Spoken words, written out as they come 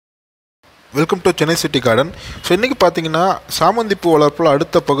Welcome to Chennai city garden. So இன்றைக்கி பார்த்தீங்கன்னா சாமந்திப்பூ வளர்ப்பில்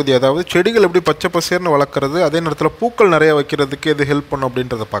அடுத்த பகுதி, அதாவது செடிகள் எப்படி பச்சை பசேர்னு வளர்க்குறது, அதே நேரத்தில் பூக்கள் நிறைய வைக்கிறதுக்கு எது ஹெல்ப் பண்ணும்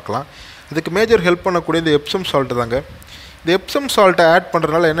அப்படின்றத பார்க்கலாம். இதுக்கு மேஜர் ஹெல்ப் பண்ணக்கூடிய இந்த எப்சம் சால்ட்டு தாங்க. இந்த எப்சம் சால்ட்டை ஆட்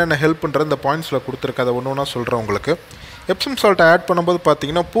பண்ணுறதுனால என்னென்ன ஹெல்ப் பண்ணுறது இந்த பாயிண்ட்ஸில் கொடுத்துருக்கு, அதை ஒன்று ஒன்றா சொல்கிறேன் உங்களுக்கு. எப்சம் சால்ட்டை ஆட் பண்ணும்போது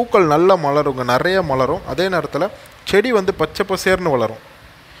பார்த்தீங்கன்னா பூக்கள் நல்லா மலருங்க, நிறைய மலரும். அதே நேரத்தில் செடி வந்து பச்சை பசேர்னு வளரும்.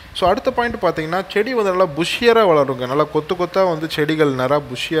 ஸோ அடுத்த பாயிண்ட் பார்த்தீங்கன்னா செடி வந்து நல்லா புஷ்ஷியராக வளருங்க, நல்லா கொத்து கொத்தாக வந்து செடிகள் நிறையா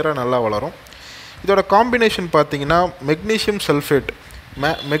புஷ்ஷியராக நல்லா வளரும். இதோட காம்பினேஷன் பார்த்தீங்கன்னா magnesium sulphate,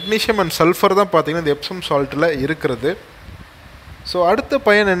 magnesium and sulphur தான் பார்த்தீங்கன்னா இந்த எப்சம் சால்ட்டில் இருக்கிறது. ஸோ அடுத்த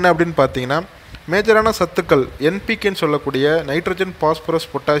பயன் என்ன அப்படின்னு பார்த்தீங்கன்னா மேஜரான சத்துக்கள் என்பிகேன்னு சொல்லக்கூடிய நைட்ரஜன், பாஸ்பரஸ்,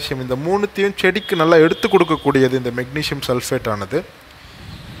 பொட்டாசியம், இந்த மூணுத்தையும் செடிக்கு நல்லா எடுத்து கொடுக்கக்கூடியது இந்த மெக்னீஷியம் சல்ஃபேட் ஆனது.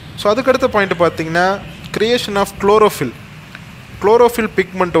 ஸோ அதுக்கடுத்த பாயிண்ட் பார்த்தீங்கன்னா creation of chlorophyll. Chlorophyll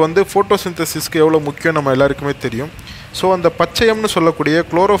pigment வந்து ஃபோட்டோசிந்தசிஸ்க்கு எவ்வளோ முக்கியம் நம்ம எல்லாருக்குமே தெரியும். ஸோ அந்த பச்சையம்னு சொல்லக்கூடிய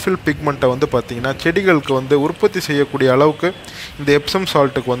குளோரோஃபில் பிக்மெண்ட்டை வந்து பார்த்திங்கன்னா செடிகளுக்கு வந்து உற்பத்தி செய்யக்கூடிய அளவுக்கு இந்த எப்சம்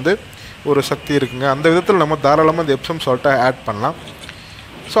சால்ட்டுக்கு வந்து ஒரு சக்தி இருக்குங்க. அந்த விதத்தில் நம்ம தாராளமாக இந்த எப்சம் சால்ட்டை ஆட் பண்ணலாம்.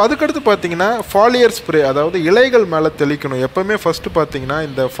 ஸோ அதுக்கடுத்து பார்த்திங்கன்னா ஃபாலியர் ஸ்ப்ரே, அதாவது இலைகள் மேலே தெளிக்கணும். எப்போவுமே ஃபஸ்ட்டு பார்த்திங்கன்னா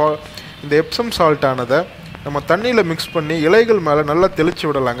இந்த எப்சம் சால்ட்டானதை நம்ம தண்ணியில் மிக்ஸ் பண்ணி இலைகள் மேலே நல்லா தெளித்து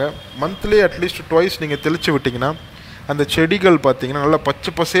விடலாங்க. மந்த்லி அட்லீஸ்ட் ட்வைஸ் நீங்கள் தெளித்து விட்டிங்கன்னா அந்த செடிகள் பார்த்திங்கன்னா நல்லா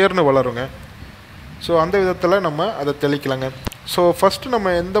பச்சை பசேர்னு வளருங்க. ஸோ அந்த விதத்தில் நம்ம அதை தெளிக்கலாங்க. ஸோ ஃபஸ்ட்டு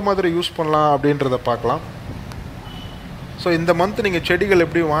நம்ம எந்த மாதிரி யூஸ் பண்ணலாம் அப்படின்றத பார்க்கலாம். ஸோ இந்த மந்த் நீங்கள் செடிகள்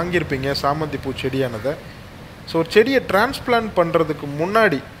எப்படி வாங்கியிருப்பீங்க சாமந்தி பூ செடியானதை. ஸோ ஒரு செடியை டிரான்ஸ்பிளான்ட் பண்ணுறதுக்கு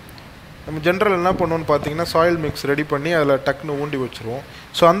முன்னாடி நம்ம ஜென்ரல் என்ன பண்ணுவோன்னு பார்த்தீங்கன்னா சாயில் மிக்ஸ் ரெடி பண்ணி அதில் டக்குன்னு ஊண்டி வச்சுருவோம்.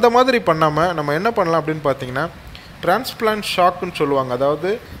 ஸோ அந்த மாதிரி பண்ணாமல் நம்ம என்ன பண்ணலாம் அப்படின்னு பார்த்தீங்கன்னா டிரான்ஸ்பிளான்ட் ஷாக்குன்னு சொல்லுவாங்க.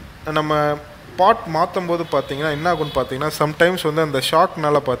 அதாவது நம்ம பாட் மாற்றும் போது பார்த்தீங்கன்னா என்ன ஆகுன்னு பார்த்தீங்கன்னா சம்டைம்ஸ் வந்து அந்த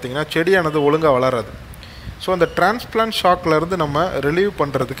ஷாக்னால் பார்த்தீங்கன்னா செடியானது ஒழுங்காக வளராது. ஸோ அந்த டிரான்ஸ்பிளான்ட் ஷாக்லேருந்து நம்ம ரிலீவ்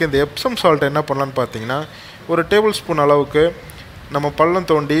பண்ணுறதுக்கு இந்த எப்சம் சால்ட்டை என்ன பண்ணலான்னு பார்த்தீங்கன்னா ஒரு டேபிள் ஸ்பூன் அளவுக்கு நம்ம பள்ளம்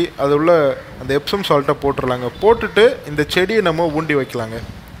தோண்டி அது உள்ள அந்த எப்சம் சால்ட்டை போட்டுடலாங்க. போட்டுட்டு இந்த செடியை நம்ம ஊண்டி வைக்கலாங்க.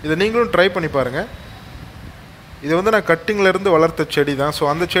 இதை நீங்களும் ட்ரை பண்ணி பாருங்கள். இது வந்து நான் கட்டிங்லேருந்து வளர்த்த செடி தான். ஸோ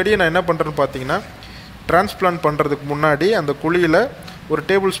அந்த செடியை நான் என்ன பண்ணுறேன்னு பார்த்தீங்கன்னா டிரான்ஸ்பிளான்ட் பண்ணுறதுக்கு முன்னாடி அந்த குழியில் ஒரு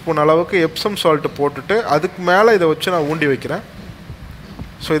டேபிள் ஸ்பூன் அளவுக்கு எப்சம் சால்ட்டு போட்டுட்டு அதுக்கு மேலே இதை வச்சு நான் ஊண்டி வைக்கிறேன்.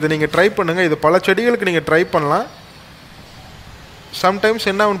 ஸோ இதை நீங்கள் ட்ரை பண்ணுங்கள். இது பல செடிகளுக்கு நீங்கள் ட்ரை பண்ணலாம். சம்டைம்ஸ்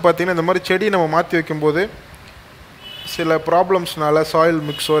என்ன ஆகுன்னு பார்த்தீங்கன்னா இந்த மாதிரி செடி நம்ம மாற்றி வைக்கும்போது சில ப்ராப்ளம்ஸ்னால சாயில்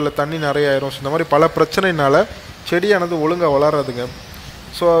மிக்ஸோ இல்லை தண்ணி நிறைய ஆயிரும். ஸோ இந்த மாதிரி பல பிரச்சனைனால செடியானது ஒழுங்காக வளராதுங்க.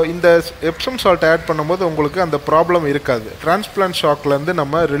 ஸோ இந்த எப்சம் சால்ட் ஆட் பண்ணும்போது உங்களுக்கு அந்த ப்ராப்ளம் இருக்காது. டிரான்ஸ்பிளான்ட் ஷாக்லேருந்து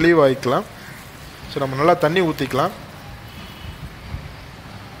நம்ம ரிலீவ் ஆகிக்கலாம். ஸோ நம்ம நல்லா தண்ணி ஊற்றிக்கலாம்.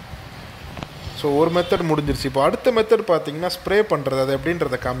 ஸோ ஒரு மெத்தட் முடிஞ்சிருச்சு. இப்போ அடுத்த மெத்தட் பார்த்தீங்கன்னா ஸ்ப்ரே பண்ணுறது, அது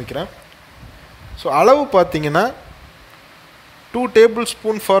எப்படின்றத காமிக்கிறேன். ஸோ அளவு பார்த்தீங்கன்னா 2 table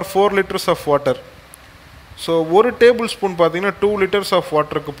spoon for 4 litres of water. So ஒரு டேபிள் ஸ்பூன் பார்த்தீங்கன்னா 2 லிட்டர்ஸ் ஆஃப்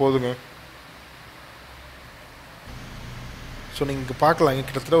வாட்டருக்கு போதுங்க. ஸோ நீங்கள் பார்க்கலாம், இங்கே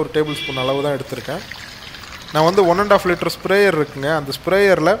கிட்டத்தட்ட ஒரு டேபிள் ஸ்பூன் அளவு தான் எடுத்திருக்கேன். நான் வந்து 1.5 லிட்டர் ஸ்ப்ரேயர் இருக்குங்க. அந்த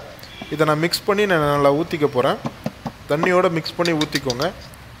ஸ்ப்ரேயரில் இதை நான் மிக்ஸ் பண்ணி நான் நல்லா ஊற்றிக்க போகிறேன். தண்ணியோடு மிக்ஸ் பண்ணி ஊற்றிக்கோங்க.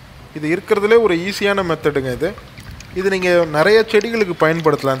 இது இருக்கிறதுலே ஒரு ஈஸியான மெத்தடுங்க. இது நீங்கள் நிறைய செடிகளுக்கு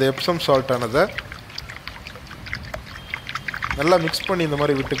பயன்படுத்தலாம். இந்த எப்சம் சால்ட்டானதை நல்லா மிக்ஸ் பண்ணி இந்த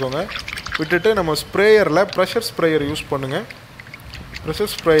மாதிரி விட்டுக்கோங்க. விட்டுட்டு நம்ம ஸ்ப்ரேயரில் ப்ரெஷர் ஸ்ப்ரேயர் யூஸ் பண்ணுங்கள்.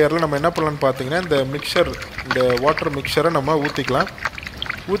 ப்ரெஷர் ஸ்ப்ரேயரில் நம்ம என்ன பண்ணலான்னு பார்த்தீங்கன்னா இந்த மிக்சர், இந்த வாட்டர் மிக்சரை நம்ம ஊற்றிக்கலாம்.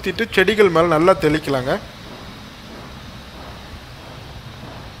 ஊற்றிட்டு செடிகள் மேலே நல்லா தெளிக்கலாங்க.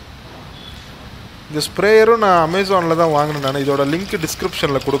 இந்த ஸ்ப்ரேயரும் நான் அமேசானில் தான் வாங்கினேன். நான் இதோட லிங்க்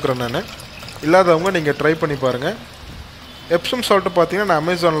டிஸ்கிரிப்ஷனில் கொடுக்குறேன். நான் இல்லாதவங்க நீங்கள் ட்ரை பண்ணி பாருங்கள். எப்சம் சால்ட்டு பார்த்தீங்கன்னா நான்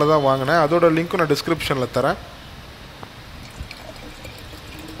அமேசானில் தான் வாங்கினேன். அதோட லிங்க்கும் நான் டிஸ்கிரிப்ஷனில் தரேன்.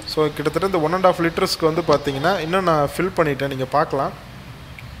 ஸோ கிட்டத்தட்ட இந்த 1.5 லிட்டர்ஸ்க்கு வந்து பார்த்தீங்கன்னா இன்னும் நான் ஃபில் பண்ணிட்டேன். நீங்கள் பார்க்கலாம்,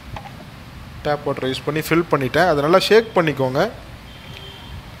 டேப் வாட்டர் யூஸ் பண்ணி ஃபில் பண்ணிட்டேன். அதை நல்லா ஷேக் பண்ணிக்கோங்க.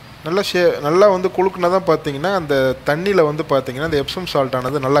 நல்லா வந்து குலுக்குனா தான் பார்த்தீங்கன்னா அந்த தண்ணியில் வந்து பார்த்தீங்கன்னா இந்த எப்சம்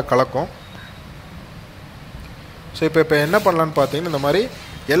சால்ட்டானது நல்லா கலக்கும். ஸோ இப்போ என்ன பண்ணலான்னு பார்த்தீங்கன்னா இந்த மாதிரி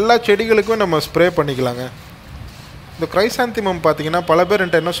எல்லா செடிகளுக்கும் நம்ம ஸ்ப்ரே பண்ணிக்கலாங்க. இந்த chrysanthemum பார்த்தீங்கன்னா பல பேர்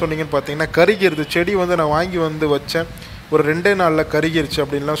என்கிட்ட என்ன சொன்னீங்கன்னு பார்த்தீங்கன்னா கருகிருது, செடி வந்து நான் வாங்கி வந்து வச்சேன் ஒரு 2 நாளில் கருகிருச்சு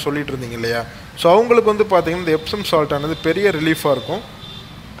அப்படின்லாம் சொல்லிட்டு இருந்தீங்க இல்லையா. ஸோ அவங்களுக்கு வந்து பார்த்தீங்கன்னா இந்த எப்சம் சால்ட்டானது பெரிய ரிலீஃபாக இருக்கும்.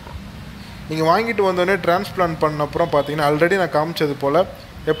 நீங்கள் வாங்கிட்டு வந்தோடனே டிரான்ஸ்பிளான்ட் பண்ண அப்புறம் பார்த்தீங்கன்னா ஆல்ரெடி நான் காமிச்சது போல்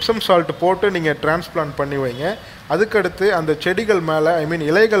எப்சம் சால்ட் போட்டு நீங்கள் டிரான்ஸ்பிளான்ட் பண்ணி வைங்க. அதுக்கடுத்து அந்த செடிகள் மேலே,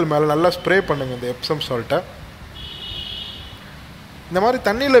 இலைகள் மேலே நல்லா ஸ்ப்ரே பண்ணுங்கள் இந்த எப்சம் சால்ட்டை. இந்த மாதிரி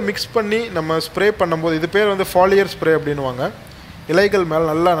தண்ணியில் மிக்ஸ் பண்ணி நம்ம ஸ்ப்ரே பண்ணும்போது, இது பேர் வந்து ஃபாலியர் ஸ்ப்ரே அப்படின்வாங்க. இலைகள் மேலே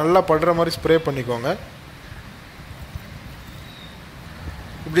நல்லா படுற மாதிரி ஸ்ப்ரே பண்ணிக்கோங்க.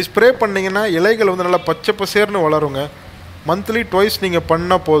 இப்படி ஸ்ப்ரே பண்ணிங்கன்னா இலைகள் வந்து நல்லா பச்சை பசேர்னு வளருங்க. மந்த்லி ட்வைஸ் நீங்கள்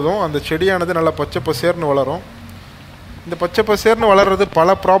பண்ணால் போதும், அந்த செடியானது நல்லா பச்சை பசேர்னு வளரும். இந்த பச்சை பசேர்னு வளர்கிறது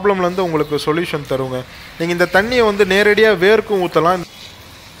பல ப்ராப்ளம்லேருந்து உங்களுக்கு சொல்யூஷன் தருங்க. நீங்கள் இந்த தண்ணியை வந்து நேரடியாக வேர்க்கும் ஊற்றலாம்.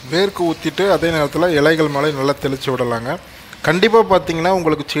 வேர்க்கு ஊற்றிட்டு அதே நேரத்தில் இலைகள் மேலே நல்லா தெளித்து விடலாங்க. கண்டிப்பாக பார்த்தீங்கன்னா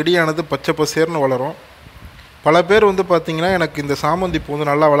உங்களுக்கு செடியானது பச்சை பசேர்னு வளரும். பல பேர் வந்து பார்த்திங்கன்னா எனக்கு இந்த சாமந்தி பூ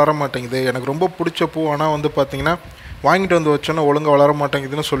வந்து நல்லா வளர மாட்டேங்குது, எனக்கு ரொம்ப பிடிச்ச பூ, ஆனால் வந்து பார்த்திங்கன்னா வாங்கிட்டு வந்து வச்சோன்னா ஒழுங்காக வளர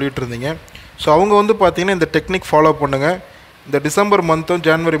மாட்டேங்குதுன்னு சொல்லிட்டு இருந்தீங்க. ஸோ அவங்க வந்து பார்த்திங்கன்னா இந்த டெக்னிக் ஃபாலோ பண்ணுங்கள். இந்த டிசம்பர் மந்த்தும்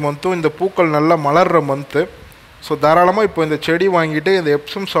ஜனவரி மந்த்தும் இந்த பூக்கள் நல்லா மலர்கிற மந்த்து. ஸோ தாராளமாக இப்போ இந்த செடி வாங்கிட்டு இந்த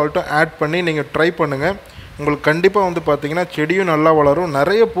எப்சம் சால்ட்டும் ஆட் பண்ணி நீங்கள் ட்ரை பண்ணுங்கள். உங்களுக்கு கண்டிப்பாக வந்து பார்த்திங்கன்னா செடியும் நல்லா வளரும்,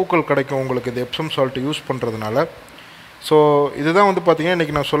 நிறைய பூக்கள் கிடைக்கும் உங்களுக்கு இந்த எப்சம் சால்ட்டு யூஸ் பண்ணுறதுனால. ஸோ இதுதான் வந்து பார்த்திங்கன்னா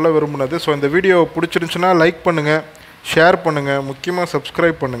இன்றைக்கி நான் சொல்ல விரும்பினது. ஸோ இந்த வீடியோ பிடிச்சிருந்துச்சுன்னா லைக் பண்ணுங்கள், ஷேர் பண்ணுங்கள், முக்கியமாக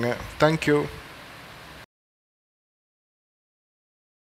சப்ஸ்கிரைப் பண்ணுங்கள். தேங்க்யூ.